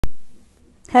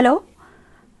Hello,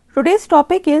 today's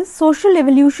topic is social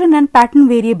evolution and pattern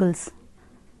variables.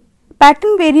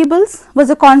 Pattern variables was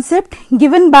a concept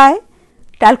given by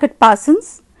Talcott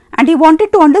Parsons, and he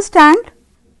wanted to understand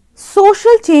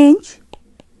social change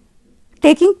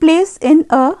taking place in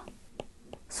a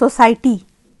society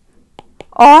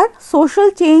or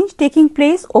social change taking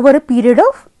place over a period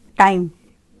of time.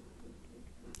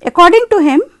 According to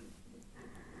him,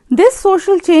 this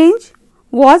social change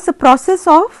was a process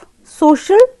of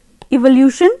social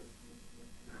evolution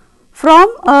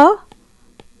from a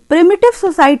primitive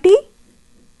society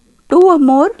to a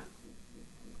more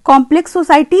complex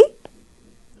society.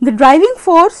 The driving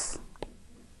force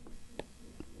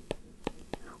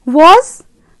was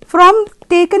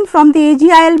taken from the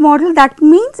AGIL model. That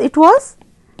means it was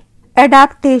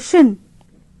adaptation,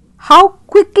 how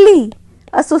quickly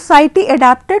a society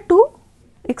adapted to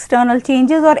external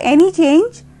changes or any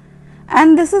change,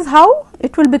 and this is how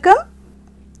it will become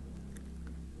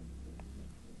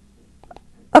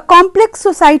a complex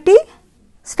society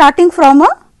starting from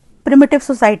a primitive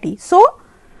society. So,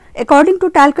 according to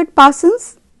Talcott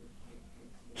Parsons,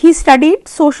 he studied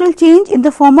social change in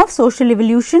the form of social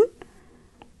evolution,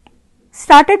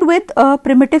 started with a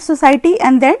primitive society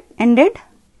and then ended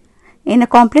in a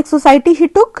complex society. He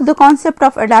took the concept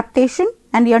of adaptation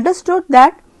and he understood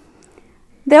that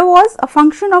there was a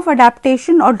function of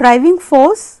adaptation or driving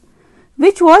force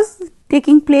which was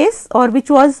taking place or which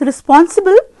was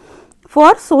responsible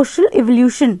for social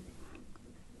evolution.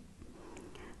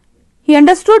 He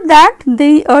understood that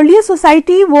the earlier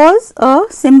society was a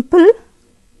simple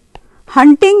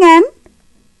hunting and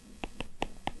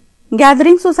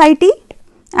gathering society,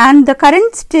 and the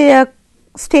current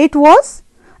state was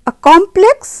a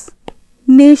complex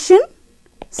nation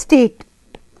state.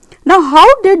 Now,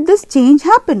 how did this change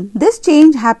happen? This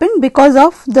change happened because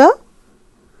of the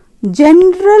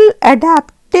general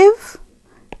adaptive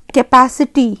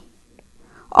capacity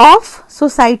of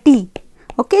society.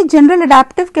 Okay, general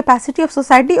adaptive capacity of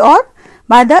society, or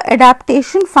by the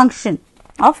adaptation function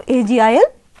of AGIL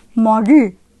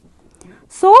model.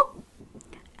 So,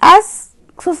 as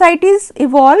societies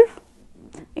evolve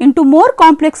into more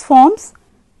complex forms,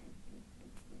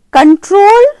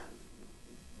 control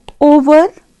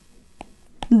over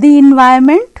the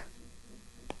environment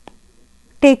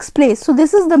takes place. So,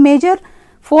 this is the major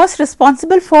force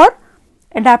responsible for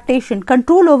adaptation,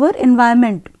 control over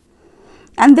environment,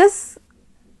 and this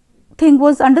thing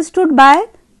was understood by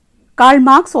Karl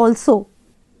Marx also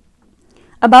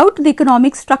about the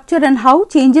economic structure and how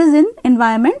changes in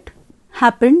environment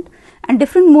happened and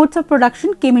different modes of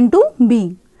production came into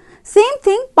being. Same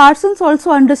thing Parsons also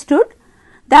understood,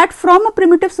 that from a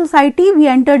primitive society we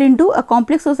entered into a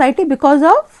complex society because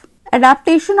of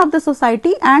adaptation of the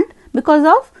society and because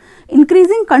of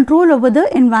increasing control over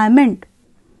the environment.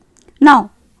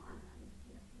 Now,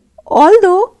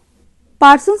 although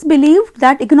Parsons believed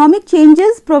that economic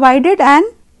changes provided an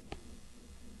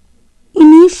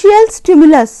initial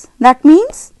stimulus, that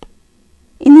means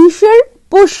initial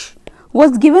push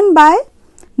was given by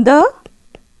the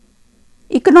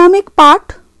economic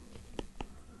part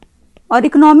or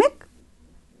economic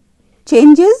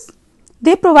changes,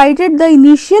 they provided the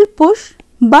initial push,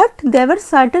 but there were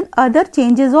certain other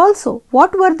changes also.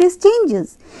 What were these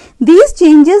changes? These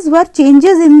changes were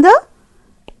changes in the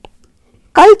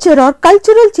culture or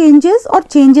cultural changes or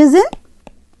changes in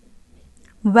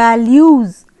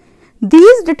values.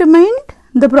 These determined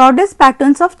the broadest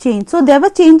patterns of change. So, there were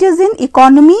changes in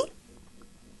economy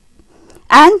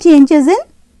and changes in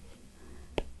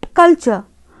culture.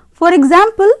 For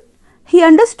example, he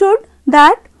understood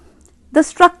that the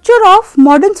structure of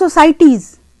modern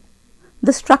societies,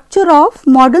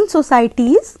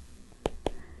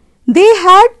 they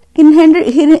had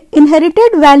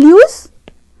inherited values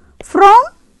from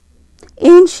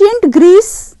ancient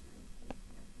Greece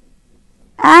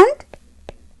and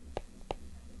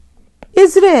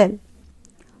Israel.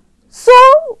 So,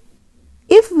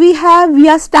 if we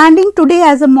are standing today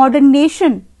as a modern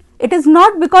nation, it is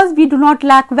not because we do not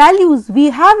lack values. We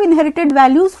have inherited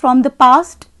values from the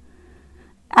past,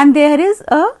 and there is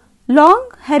a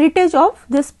long heritage of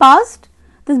this past,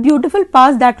 this beautiful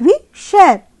past that we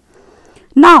share.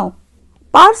 Now,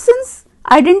 Parsons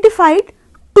identified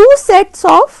two sets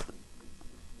of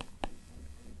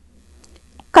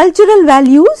cultural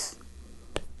values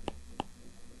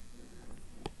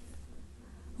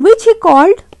which he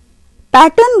called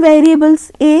pattern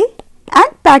variables A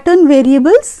and pattern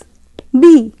variables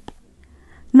B.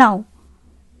 Now,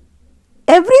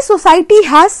 every society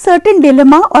has certain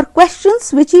dilemma or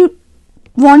questions which he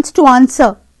wants to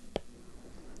answer.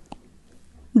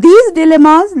 These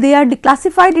dilemmas, they are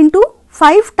classified into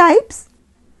 5 types.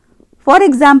 For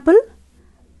example,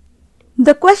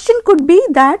 the question could be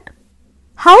that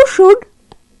how should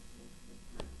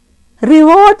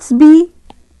rewards be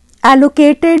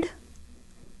allocated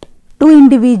to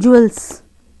individuals,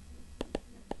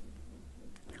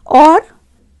 or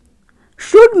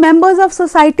should members of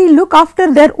society look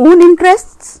after their own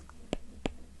interests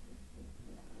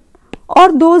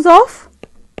or those of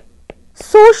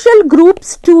social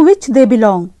groups to which they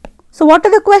belong. So, what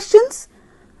are the questions?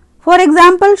 For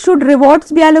example, should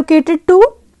rewards be allocated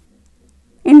to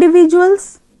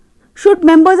individuals? Should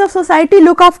members of society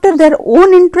look after their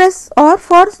own interests or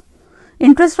for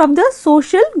interest of the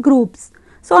social groups?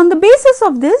 So, on the basis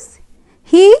of this,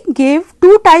 he gave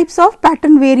 2 types of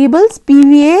pattern variables,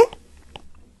 PVA,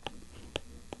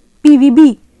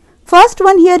 PVB. First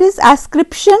one here is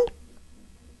ascription.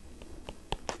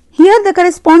 Here the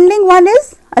corresponding one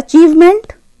is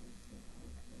achievement.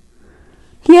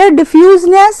 Here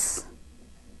diffuseness,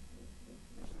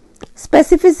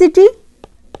 specificity.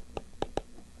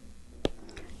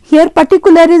 Here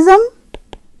particularism.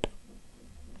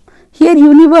 Here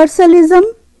universalism.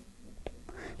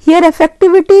 Here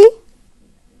effectivity.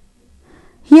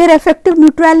 Here effective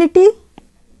neutrality.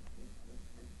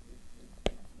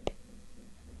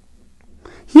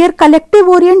 Here collective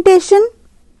orientation.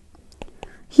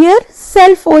 Here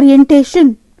self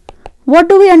orientation. What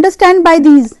do we understand by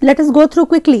these? Let us go through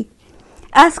quickly.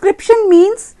 Ascription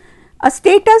means a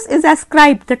status is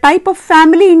ascribed. The type of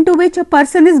family into which a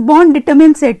person is born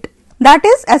determines it. That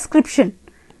is ascription,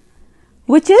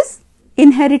 which is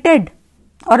inherited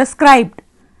or ascribed.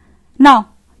 Now,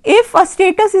 if a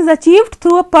status is achieved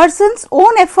through a person's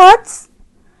own efforts,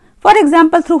 for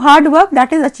example through hard work,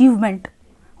 that is achievement.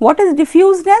 What is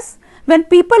diffuseness? When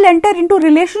people enter into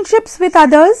relationships with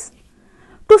others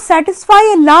to satisfy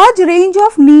a large range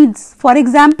of needs, for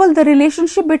example the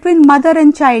relationship between mother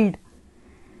and child,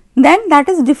 then that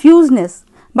is diffuseness.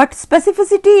 But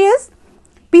specificity is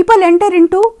people enter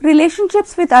into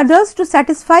relationships with others to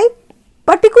satisfy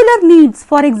particular needs,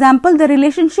 for example the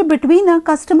relationship between a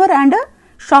customer and a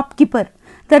shopkeeper.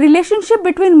 The relationship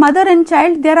between mother and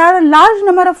child, there are a large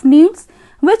number of needs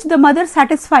which the mother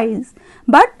satisfies,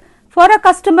 but for a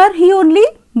customer he only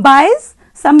buys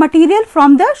some material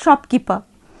from the shopkeeper.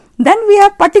 Then we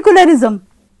have particularism.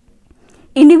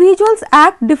 Individuals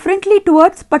act differently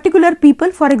towards particular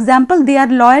people. For example, they are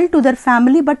loyal to their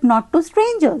family but not to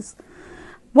strangers.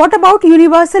 What about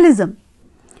universalism?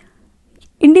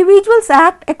 Individuals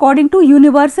act according to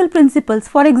universal principles.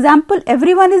 For example,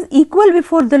 everyone is equal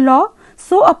before the law,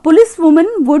 so a policewoman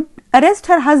would arrest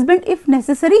her husband if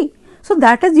necessary. So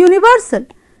that is universal.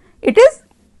 It is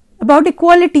about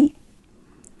equality.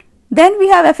 Then we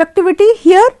have effectivity.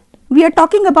 Here we are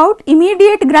talking about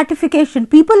immediate gratification.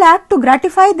 People act to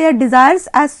gratify their desires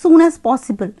as soon as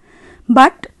possible.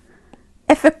 But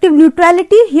effective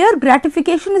neutrality, here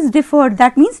gratification is deferred,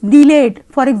 that means delayed.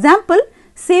 For example,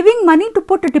 saving money to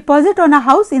put a deposit on a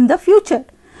house in the future.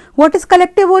 What is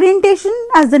collective orientation?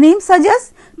 As the name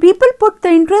suggests, people put the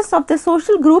interests of the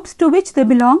social groups to which they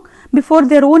belong before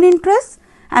their own interests.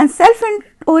 And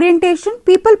self-orientation,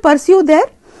 people pursue their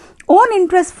own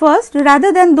interests first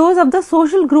rather than those of the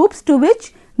social groups to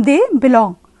which they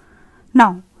belong.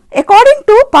 Now, according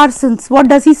to Parsons, what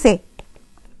does he say?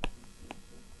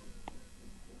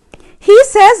 He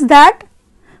says that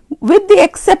with the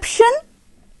exception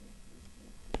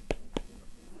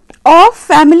of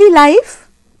family life,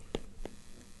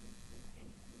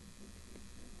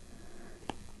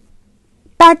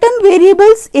 pattern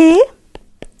variables A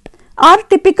are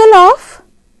typical of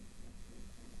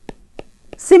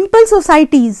simple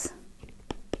societies,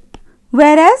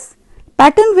 whereas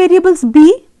pattern variables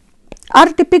B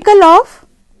are typical of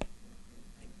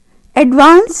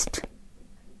advanced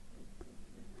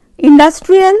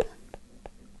industrial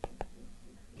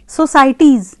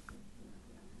societies.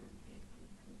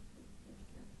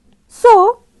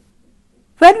 So,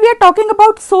 when we are talking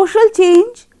about social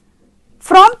change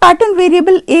from pattern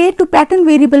variable A to pattern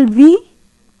variable B,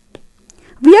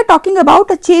 we are talking about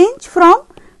a change from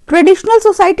traditional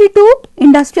society to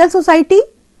industrial society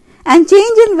and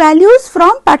change in values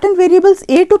from pattern variables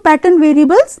A to pattern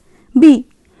variables B.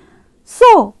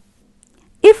 So,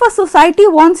 if a society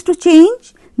wants to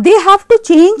change, they have to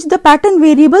change the pattern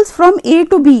variables from A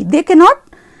to B. They cannot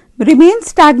remain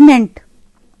stagnant.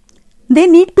 They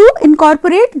need to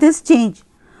incorporate this change.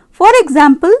 For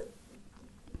example,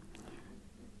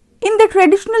 in the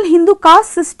traditional Hindu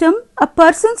caste system, a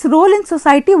person's role in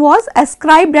society was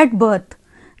ascribed at birth.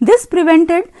 This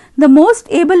prevented the most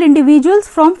able individuals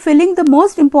from filling the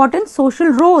most important social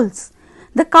roles.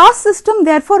 The caste system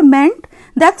therefore meant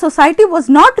that society was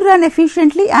not run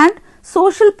efficiently and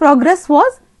social progress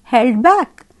was held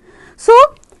back. So,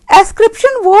 ascription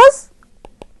was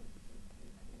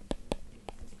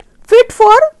fit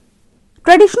for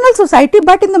traditional society,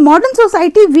 but in the modern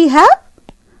society we have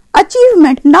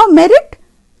achievement. Now, merit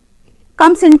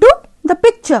comes into the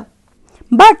picture.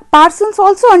 But Parsons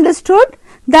also understood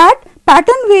that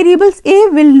pattern variables A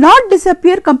will not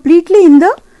disappear completely in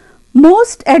the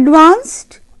most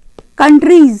advanced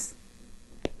countries.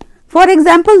 For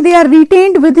example, they are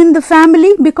retained within the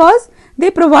family because they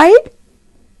provide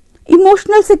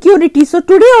emotional security. So,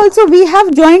 today also we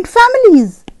have joint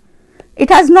families. It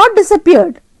has not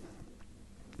disappeared.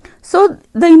 So,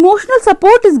 the emotional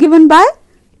support is given by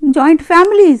joint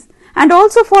families, and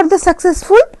also for the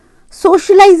successful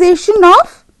socialization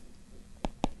of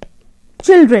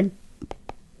children.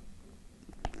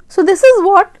 So, this is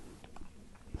what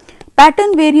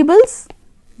pattern variables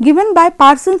given by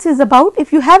Parsons is about.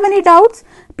 If you have any doubts,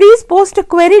 please post a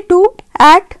query to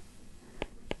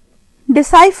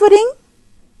 @deciphering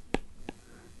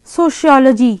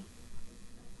sociology.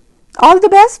 All the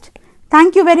best.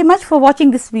 Thank you very much for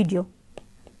watching this video.